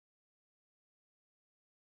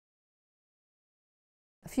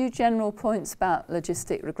few general points about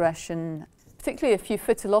logistic regression. Particularly if you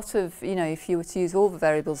fit a lot of, if you were to use all the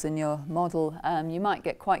variables in your model, you might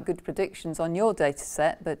get quite good predictions on your data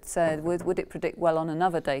set, but would it predict well on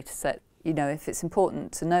another data set? If it's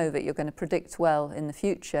important to know that you're going to predict well in the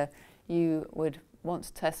future, you would want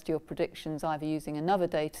to test your predictions either using another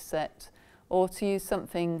data set or to use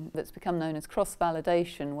something that's become known as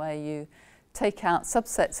cross-validation, where you take out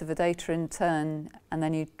subsets of the data in turn and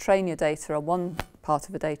then you train your data on one part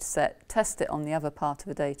of a data set, test it on the other part of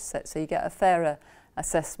a data set, so you get a fairer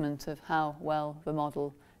assessment of how well the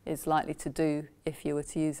model is likely to do if you were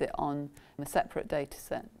to use it on a separate data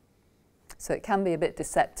set. So it can be a bit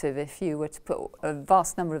deceptive. If you were to put a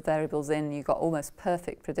vast number of variables in, you got almost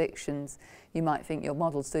perfect predictions, you might think your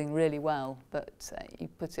model's doing really well, but you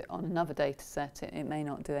put it on another data set, it may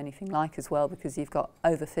not do anything like as well because you've got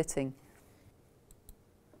overfitting.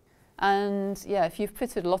 And yeah, if you've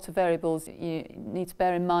fitted a lot of variables, you need to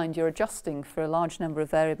bear in mind you're adjusting for a large number of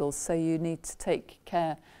variables, so you need to take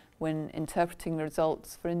care when interpreting the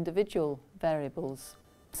results for individual variables.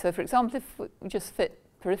 So for example, if we just fit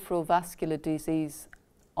peripheral vascular disease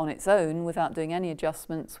on its own without doing any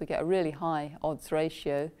adjustments, we get a really high odds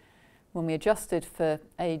ratio. When we adjusted for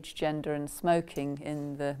age, gender and smoking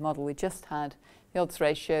in the model we just had, the odds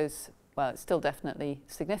ratios, well, it's still definitely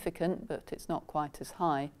significant, but it's not quite as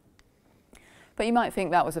high. But you might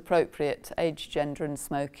think that was appropriate. Age, gender and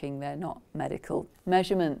smoking, they're not medical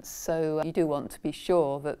measurements, so you do want to be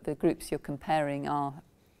sure that the groups you're comparing are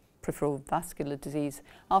peripheral vascular disease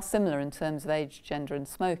are similar in terms of age, gender and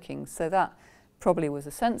smoking, so that probably was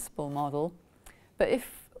a sensible model. But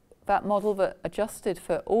if that model that adjusted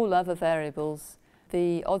for all other variables,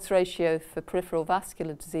 the odds ratio for peripheral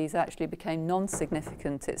vascular disease actually became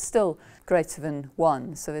non-significant, it's still greater than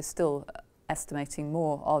 1, so there's still estimating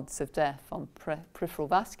more odds of death on peripheral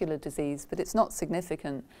vascular disease, but it's not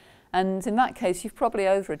significant. And in that case, you've probably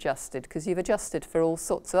over-adjusted because you've adjusted for all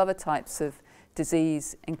sorts of other types of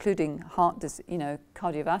disease, including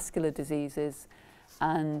cardiovascular diseases,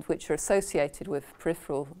 and which are associated with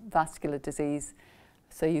peripheral vascular disease.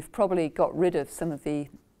 So you've probably got rid of some of the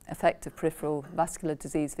effect of peripheral vascular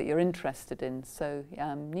disease that you're interested in. So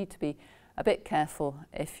you need to be a bit careful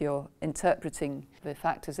if you're interpreting the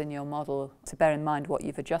factors in your model to bear in mind what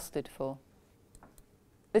you've adjusted for.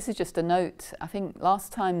 This is just a note. I think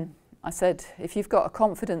last time I said if you've got a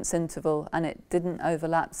confidence interval and it didn't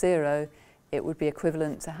overlap 0, it would be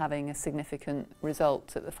equivalent to having a significant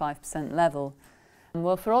result at the 5% level.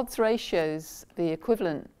 Well, for odds ratios, the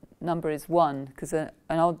equivalent number is 1, because an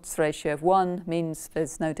odds ratio of 1 means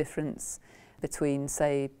there's no difference between,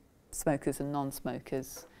 say, smokers and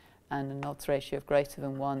non-smokers, and an odds ratio of greater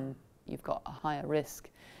than 1, you've got a higher risk.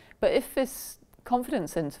 But if this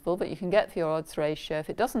confidence interval that you can get for your odds ratio, if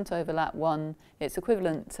it doesn't overlap 1, it's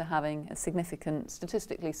equivalent to having a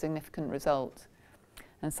statistically significant result.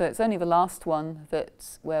 And so it's only the last one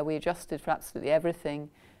where we adjusted for absolutely everything.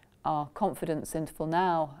 Our confidence interval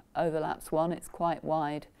now overlaps 1, it's quite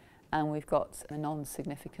wide, and we've got a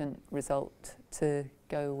non-significant result to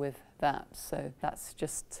go with that. So that's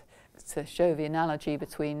just to show the analogy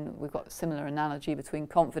between, we've got a similar analogy between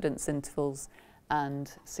confidence intervals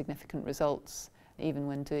and significant results, even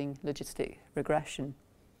when doing logistic regression.